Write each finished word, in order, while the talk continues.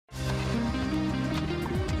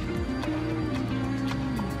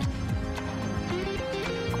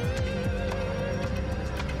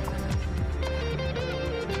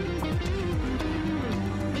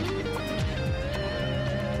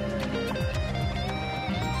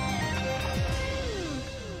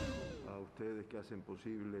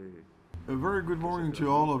A very good morning to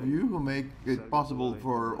all of you who make it possible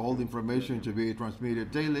for all the information to be transmitted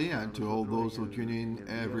daily and to all those who tune in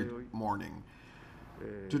every morning.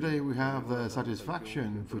 Today we have the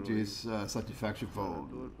satisfaction, which is satisfaction for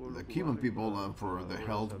the Cuban people and for the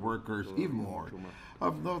health workers even more,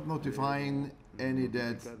 of not notifying any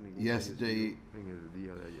deaths yesterday.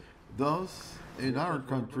 Thus, in our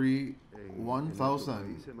country,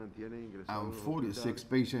 1,046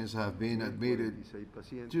 patients have been admitted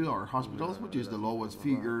to our hospitals, which is the lowest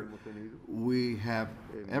figure we have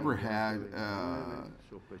ever had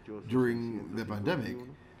during the pandemic.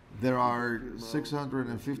 There are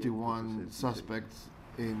 651 suspects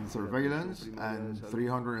in surveillance and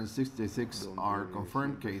 366 are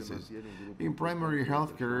confirmed cases. In primary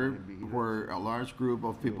healthcare, where a large group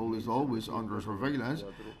of people is always under surveillance,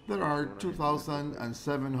 there are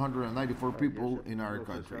 2,794 people in our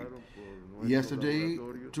country. Yesterday,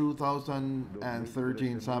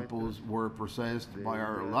 2,013 samples were processed by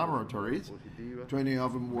our laboratories. 20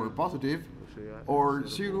 of them were positive, or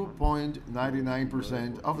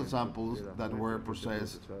 0.99% of the samples that were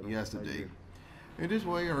processed yesterday. In this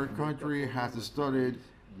way, our country has studied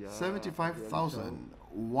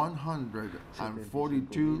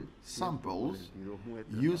 75,142 samples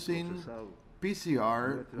using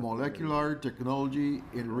PCR molecular technology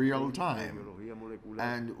in real time,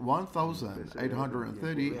 and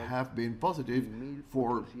 1,830 have been positive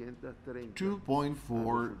for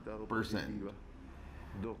 2.4%.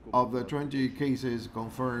 Of the 20 cases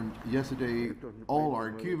confirmed yesterday, all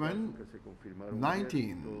are Cuban.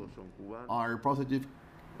 19 are positive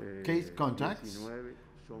case contacts,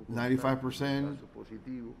 95%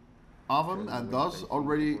 of them, and thus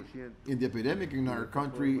already in the epidemic in our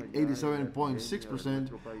country,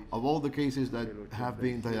 87.6% of all the cases that have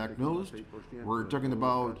been diagnosed. We're talking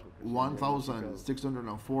about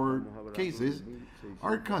 1,604 cases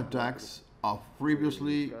are contacts of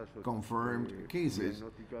previously confirmed cases,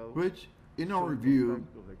 which in our view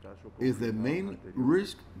is the main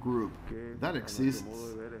risk group that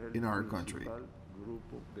exists in our country.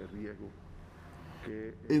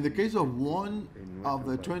 In the case of one of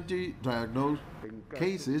the 20 diagnosed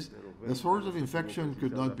cases, the source of infection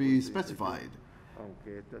could not be specified,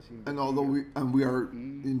 and although we are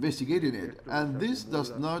investigating it, and this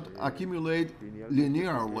does not accumulate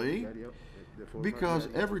linearly, because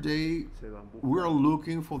every day we're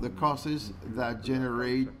looking for the causes that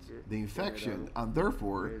generate the infection, and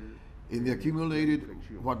therefore in the accumulated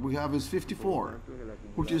what we have is 54,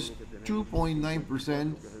 which is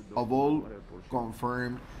 2.9% of all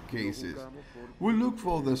confirmed cases. We look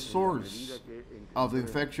for the source of the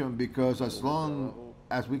infection because as long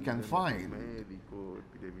as we can find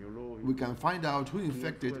out who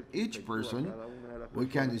infected each person, we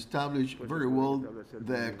can establish very well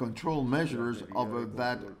the control measures of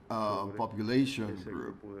that population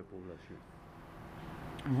group.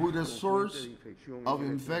 With the source of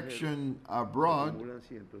infection abroad,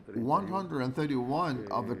 131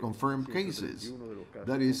 of the confirmed cases,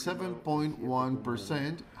 that is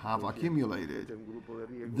 7.1%, have accumulated.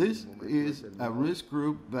 This is a risk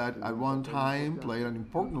group that at one time played an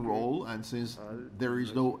important role, and since there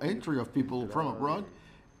is no entry of people from abroad,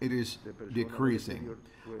 it is decreasing.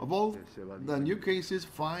 Of all the new cases,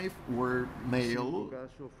 5 were male,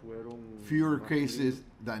 fewer cases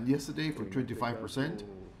than yesterday for 25%.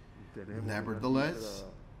 Nevertheless,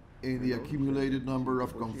 in the accumulated number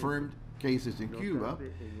of confirmed cases in Cuba,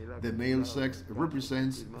 the male sex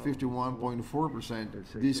represents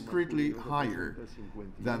 51.4%, discreetly higher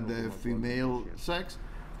than the female sex,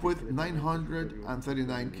 with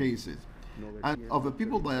 939 cases. And of the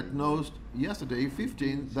people diagnosed yesterday,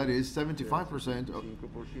 15, that is 75%,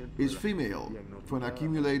 is female, to an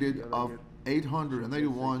accumulated of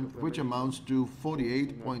 881, which amounts to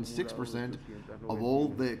 48.6% of all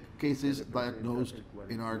the cases diagnosed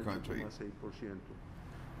in our country.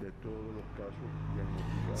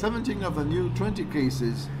 17 of the new 20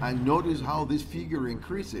 cases, and notice how this figure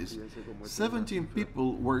increases, 17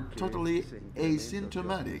 people were totally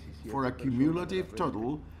asymptomatic, for a cumulative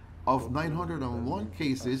total of 901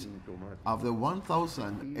 cases. Of the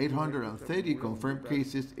 1,830 confirmed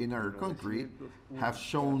cases in our country have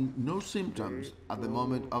shown no symptoms at the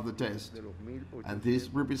moment of the test, and this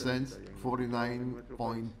represents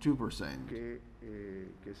 49.2%.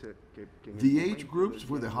 The age groups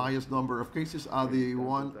with the highest number of cases are the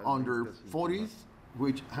one under 40s,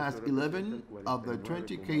 which has 11 of the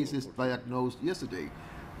 20 cases diagnosed yesterday,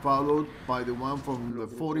 followed by the one from the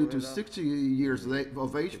 40 to 60 years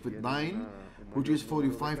of age with 9, which is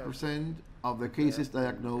 45% of the cases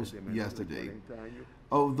diagnosed yesterday.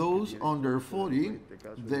 Of those under 40,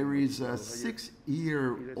 there is a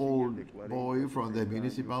 6-year-old boy from the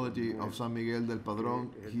municipality of San Miguel del Padrón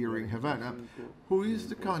here in Havana, who is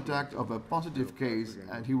the contact of a positive case,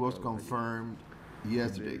 and he was confirmed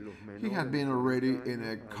yesterday. He had been already in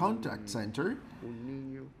a contact center,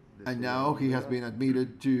 and now he has been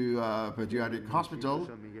admitted to a pediatric hospital,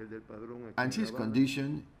 and his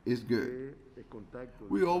condition is good.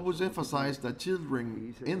 We always emphasize that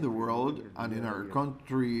children in the world, and in our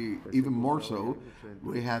country even more so,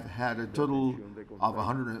 we have had a total of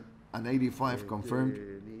 185 confirmed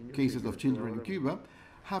cases of children in Cuba,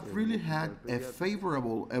 have really had a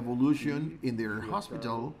favorable evolution in their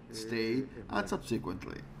hospital stay and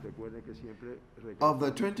subsequently. Of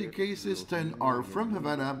the 20 cases, 10 are from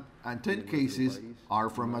Havana and 10 cases are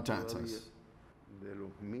from Matanzas.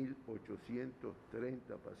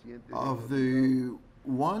 Of the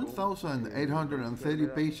 1,830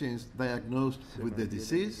 patients diagnosed with the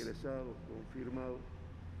disease,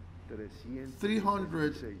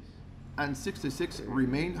 366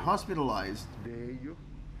 remain hospitalized,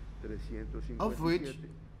 of which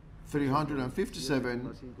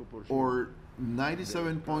 357, or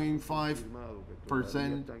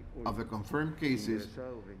 97.5% of the confirmed cases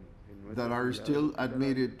that are still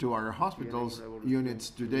admitted to our hospitals units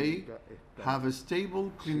today, have a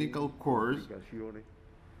stable clinical course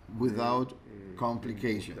without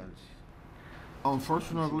complications.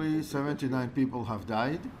 Unfortunately, 79 people have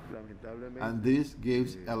died, and this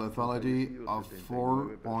gives a lethality of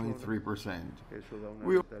 4.3%.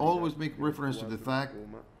 We always make reference to the fact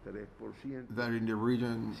that in the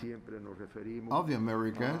region of the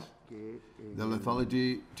Americas, the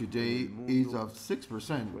lethality today is of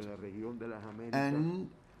 6%, and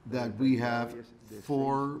that we have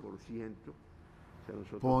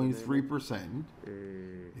 4.3%.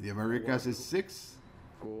 In the Americas is 6%,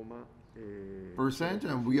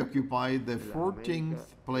 and we occupy the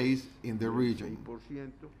 14th place in the region.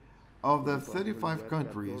 Of the 35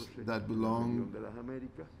 countries that belong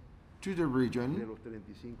to the region,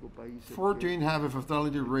 14 have a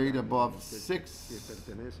fatality rate above 6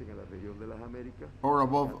 or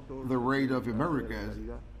above the rate of Americas,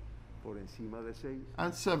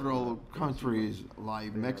 and several countries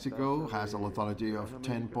like Mexico has a lethality of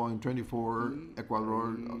 10.24,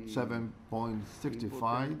 Ecuador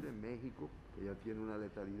 7.65,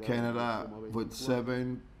 Canada with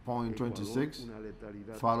 7.26,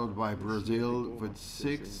 followed by Brazil with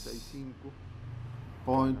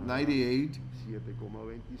 6.98,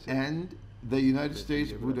 and the United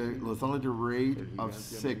States with a lethality rate of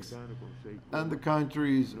 6. And the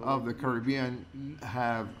countries of the Caribbean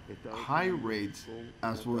have high rates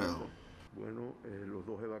as well.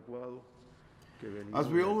 As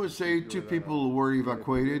we always say, 2 people were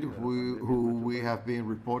evacuated who we have been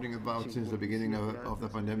reporting about since the beginning of the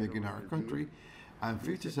pandemic in our country, and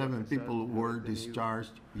 57 people were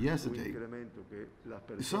discharged yesterday.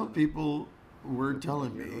 Some people were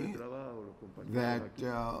telling me that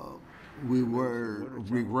we were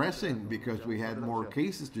regressing because we had more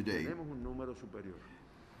cases today.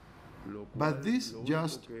 But this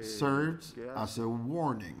just serves as a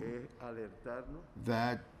warning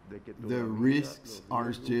that the risks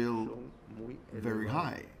are still very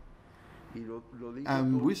high.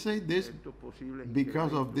 And we say this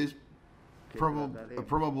because of these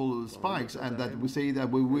probable spikes, and that we say that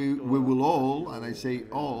we will all, and I say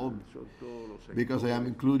all because I am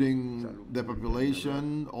including the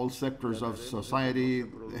population, all sectors of society,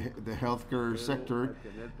 the healthcare sector,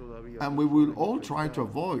 and we will all try to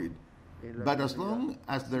avoid. But as long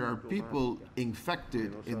as there are people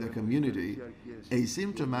infected in the community,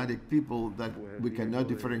 asymptomatic people that we cannot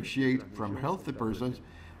differentiate from healthy persons,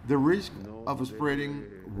 the risk of spreading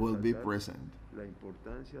will be present.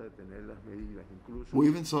 We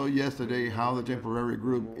even saw yesterday how the temporary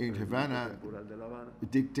group in Havana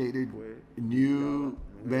dictated new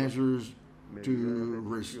measures to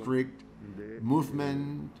restrict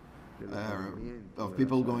movement of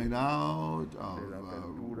people going out, of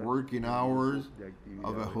working hours,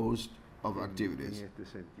 of a host of activities.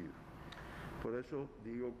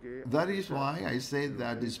 That is why I say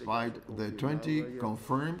that despite the 20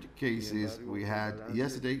 confirmed cases we had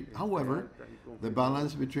yesterday, however, the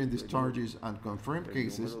balance between discharges and confirmed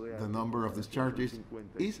cases, the number of discharges,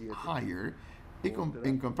 is higher.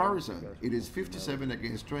 In comparison, it is 57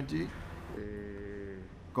 against 20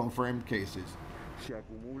 confirmed cases.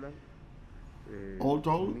 All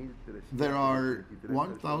told, there are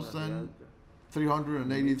 1,000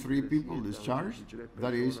 1,383 people discharged.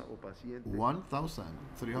 That is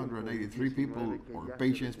 1,383 people or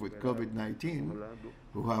patients with COVID-19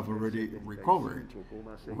 who have already recovered.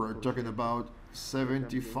 We're talking about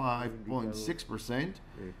 75.6%,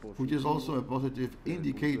 which is also a positive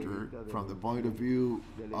indicator from the point of view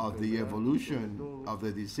of the evolution of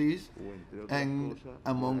the disease and,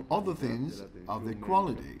 among other things, of the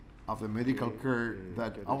quality of the medical care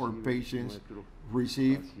that our patients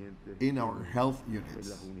receive in our health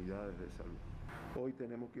units.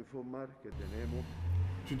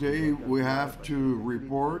 Today we have to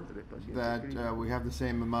report that we have the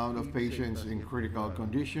same amount of patients in critical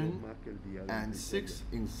condition and 6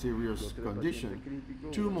 in serious condition,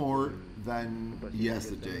 2 more than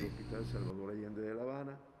yesterday.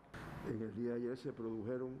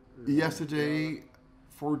 Yesterday,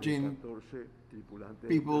 14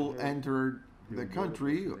 people entered the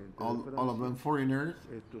country, all of them foreigners,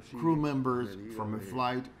 crew members from a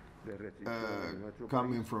flight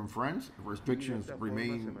coming from France. Restrictions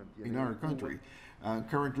remain in our country.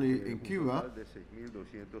 Currently in Cuba,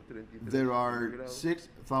 there are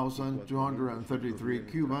 6,233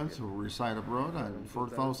 Cubans who reside abroad and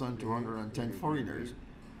 4,210 foreigners,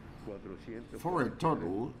 for a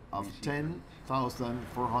total of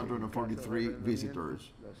 10,443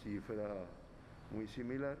 visitors.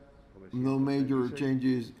 No major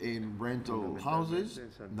changes in rental houses,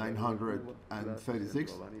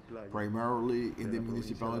 936, primarily in the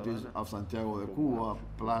municipalities of Santiago de Cuba,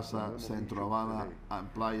 Plaza, Centro Habana,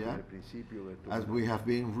 and Playa, as we have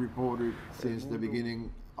been reported since the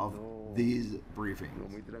beginning of these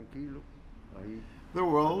briefings. The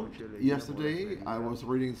world, yesterday, I was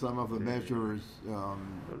reading some of the measures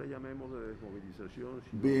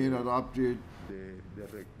being adopted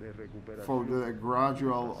for the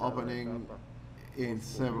gradual opening in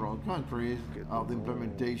several countries of the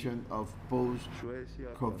implementation of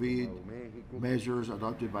post-COVID measures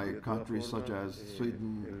adopted by countries such as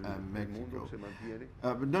Sweden and Mexico.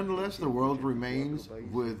 But nonetheless, the world remains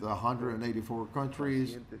with 184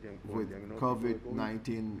 countries with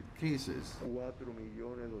COVID-19 cases.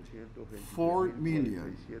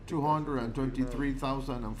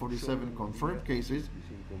 4,223,047 confirmed cases.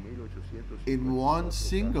 In one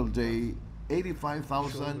single day,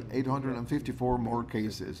 85,854 more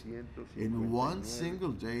cases. In one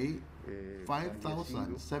single day,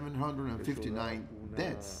 5,759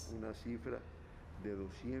 deaths,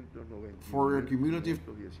 for a cumulative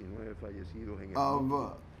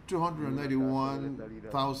of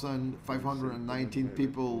 291,519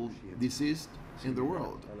 people deceased in the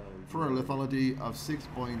world, for a lethality of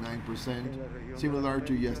 6.9%, similar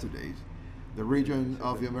to yesterday's. The region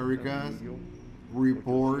of the Americas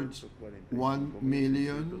reports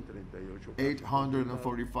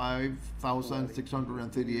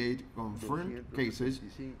 1,845,638 confirmed cases,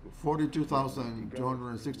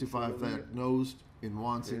 42,265 diagnosed in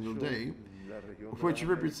one single day, which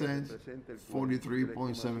represents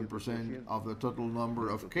 43.7% of the total number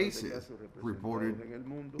of cases reported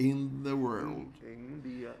in the world.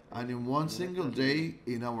 And in one single day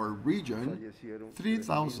in our region,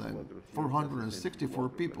 3,464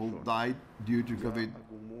 people died due to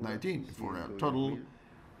COVID-19, for a total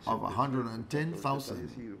of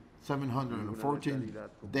 110,714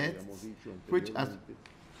 deaths, which, as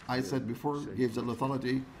I said before, gives a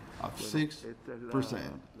lethality of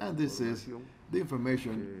 6%. And this is the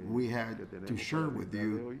information we had to share with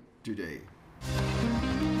you today.